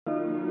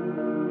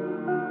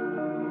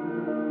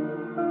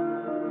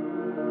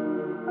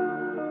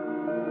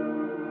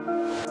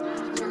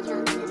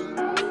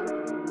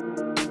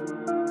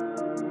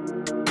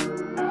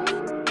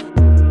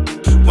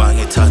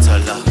Wangithatha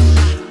la,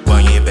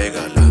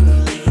 wangibeka la,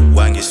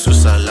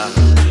 wangisusa la,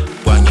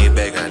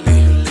 wangibeka le.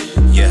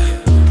 Yeah,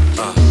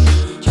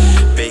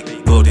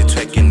 big booty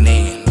twerking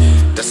in,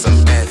 that's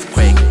some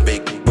earthquake,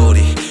 big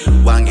booty.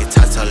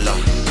 Wangithatha la,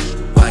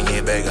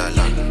 wangibeka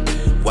la,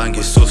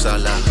 wangisusa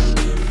la,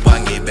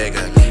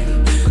 wangibeka le.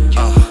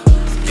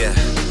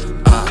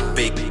 Yeah,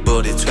 big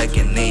booty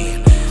twerking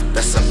in,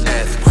 that's some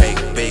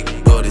earthquake,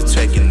 big booty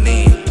twerking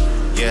in.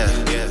 Yeah,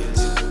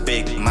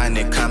 big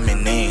money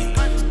coming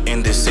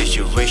in this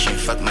situation,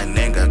 fuck my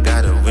nigga,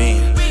 gotta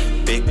win.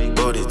 Big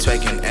booty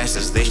twerking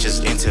answers, they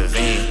just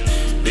intervene.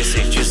 This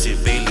is juicy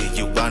Baelee,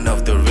 you one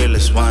of the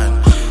realest one.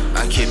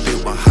 I keep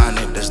it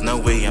 100, there's no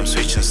way I'm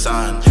switching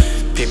son.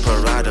 People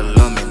ride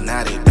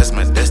Illuminati, that's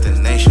my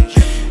destination.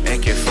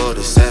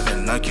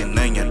 AK-47 knocking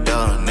on your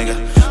door, nigga.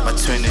 My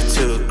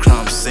 22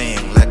 crumbs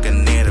sing like I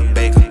need a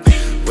baker.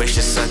 Where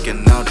she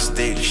sucking all the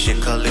stage, she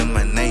calling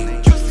my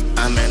name.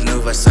 I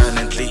maneuver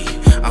silently,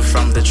 I'm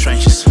from the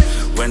trenches.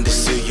 When they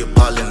see you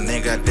ballin',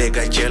 nigga, they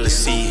got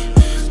jealousy.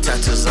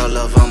 Tattoos all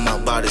over my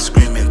body,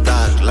 screaming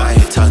thug like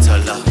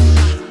Wangithatha la,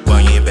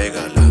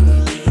 wangibeka la,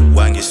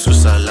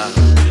 wangisusa la,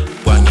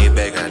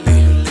 wangibeka le.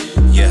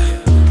 Yeah,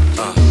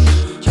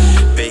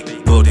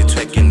 big booty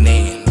twerking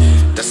in,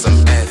 that's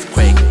some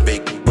earthquake,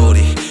 big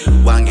booty.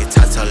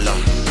 Wangithatha la,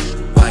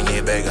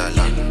 wangibeka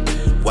la,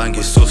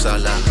 wangisusa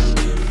la,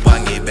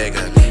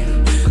 wangibeka le.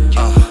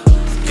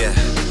 Yeah,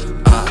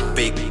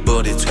 big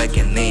booty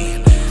twerking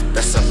in,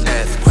 that's some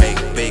earthquake,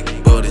 big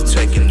booty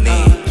twerking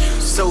in.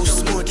 So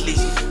smoothly,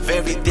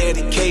 very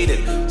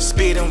dedicated,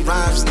 spitting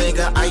rhymes,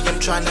 nigga, I am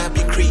tryna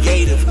be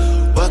creative.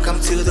 Welcome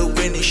to the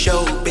winning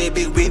show,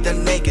 baby, with the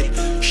naked.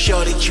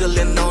 Shorty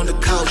chillin' on the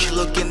couch,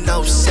 looking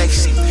all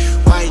sexy.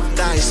 White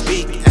thighs,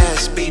 big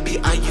ass, baby,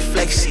 are you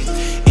flexing?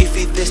 If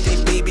it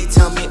thirsty, baby,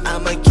 tell me,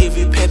 I'ma give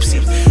you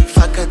Pepsi.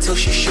 Fuck her till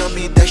she show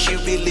me that she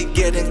really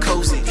getting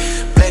cozy.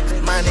 Black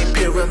money,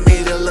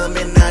 pyramid,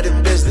 Illuminati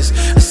business.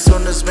 As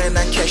soon as when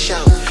I cash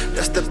out,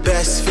 that's the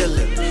best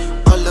feeling.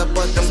 All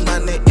about the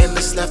money in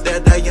this life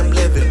that I am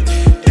living.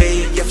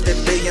 Day after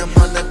day, I'm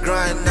on the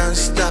grind,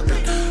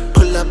 non-stopping.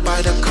 Pull up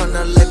by the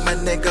corner like my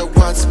nigga,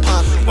 what's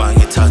poppin'?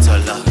 Wangithatha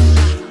la,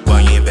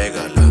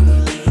 wangibeka la,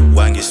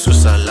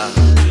 wangisusa la,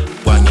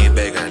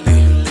 wangibeka le.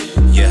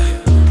 Yeah,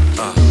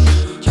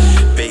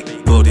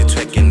 big booty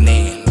twerking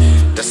in,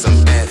 that's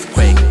some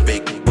earthquake,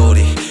 big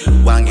booty.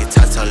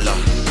 Wangithatha la,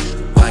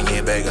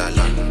 wangibeka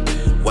la,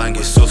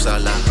 wangisusa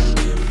la,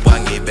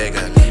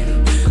 wangibeka le.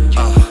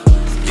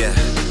 Yeah,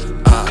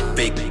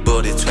 big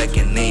booty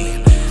twerking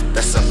in,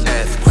 that's some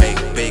earthquake,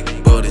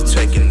 big booty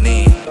twerking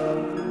in.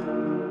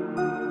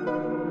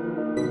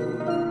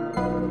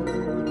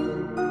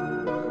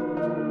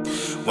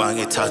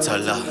 Wangithatha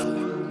la,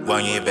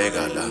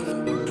 wangibeka la,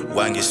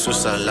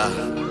 wangisusa la,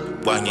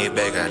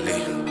 wangibeka le.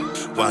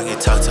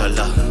 Wangithatha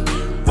la,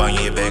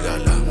 wangibeka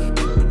la,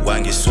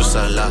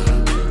 wangisusa la,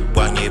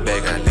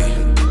 wangibeka le.